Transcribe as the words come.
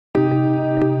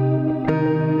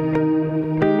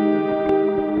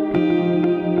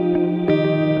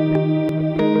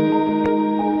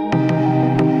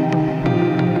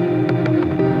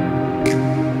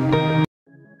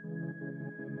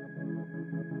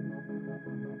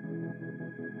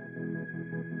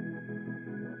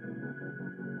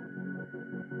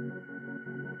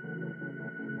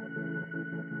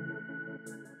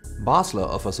Basler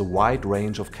offers a wide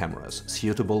range of cameras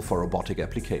suitable for robotic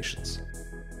applications,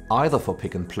 either for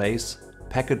pick and place,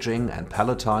 packaging and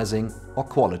palletizing, or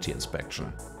quality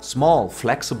inspection. Small,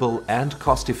 flexible and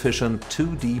cost-efficient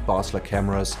 2D Basler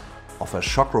cameras offer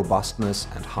shock robustness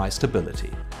and high stability.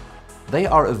 They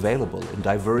are available in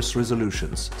diverse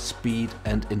resolutions, speed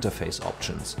and interface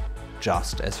options,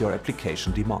 just as your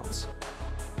application demands.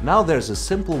 Now there's a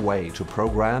simple way to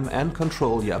program and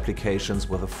control your applications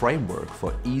with a framework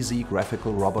for easy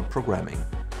graphical robot programming: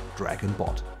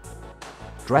 drag&bot.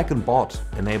 Drag&bot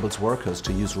enables workers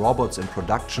to use robots in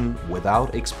production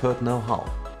without expert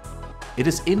know-how. It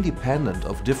is independent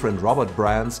of different robot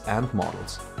brands and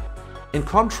models. In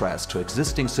contrast to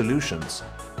existing solutions,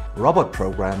 robot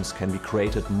programs can be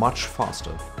created much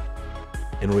faster.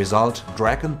 In result,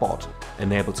 drag&bot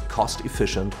enables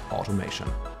cost-efficient automation.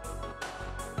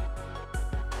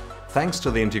 Thanks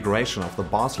to the integration of the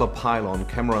Basler Pylon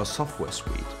camera software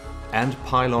suite and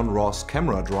Pylon ROS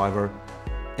camera driver,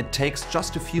 it takes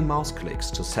just a few mouse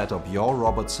clicks to set up your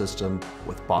robot system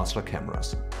with Basler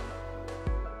cameras.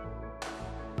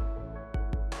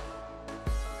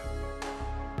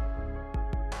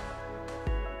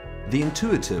 The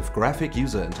intuitive graphic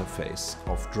user interface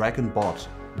of drag&bot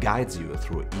guides you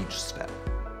through each step.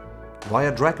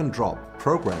 Via drag and drop,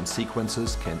 program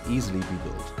sequences can easily be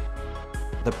built.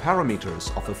 The parameters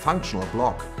of a functional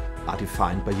block are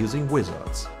defined by using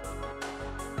wizards.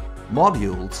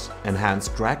 Modules enhance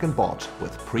drag&bot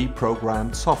with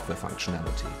pre-programmed software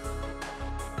functionality.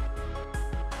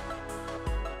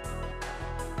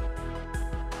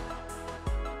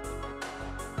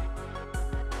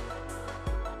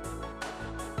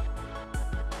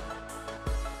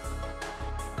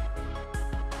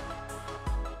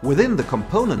 Within the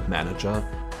component manager,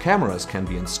 cameras can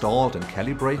be installed and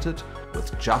calibrated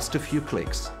with just a few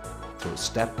clicks through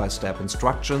step-by-step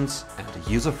instructions and a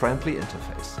user-friendly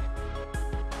interface.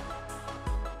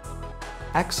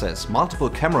 Access multiple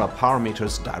camera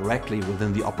parameters directly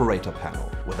within the operator panel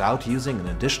without using an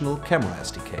additional camera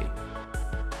SDK.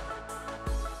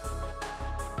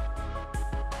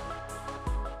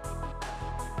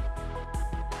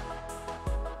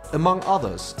 Among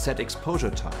others, set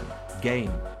exposure time,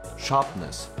 gain,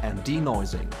 sharpness and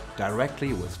denoising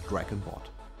directly with drag&bot.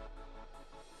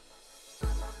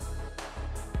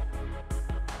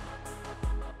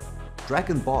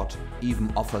 Drag&bot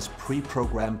even offers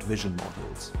pre-programmed vision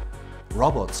modules.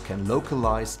 Robots can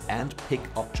localize and pick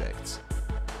objects.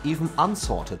 Even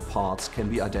unsorted parts can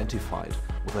be identified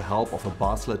with the help of a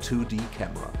Basler 2D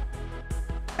camera.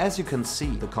 As you can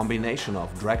see, the combination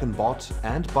of drag&bot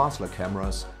and Basler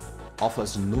cameras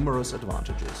offers numerous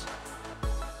advantages.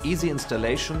 Easy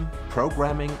installation,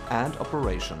 programming and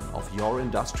operation of your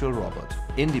industrial robot,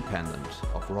 independent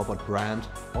of robot brand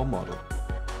or model.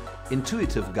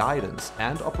 Intuitive guidance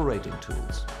and operating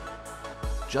tools.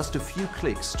 Just a few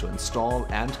clicks to install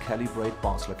and calibrate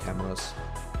Basler cameras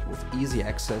with easy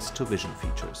access to vision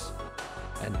features.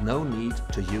 And no need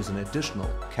to use an additional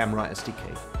camera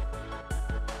SDK.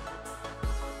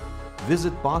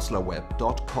 Visit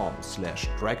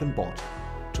baslerweb.com/drag&bot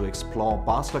to explore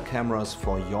Basler cameras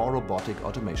for your robotic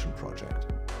automation project.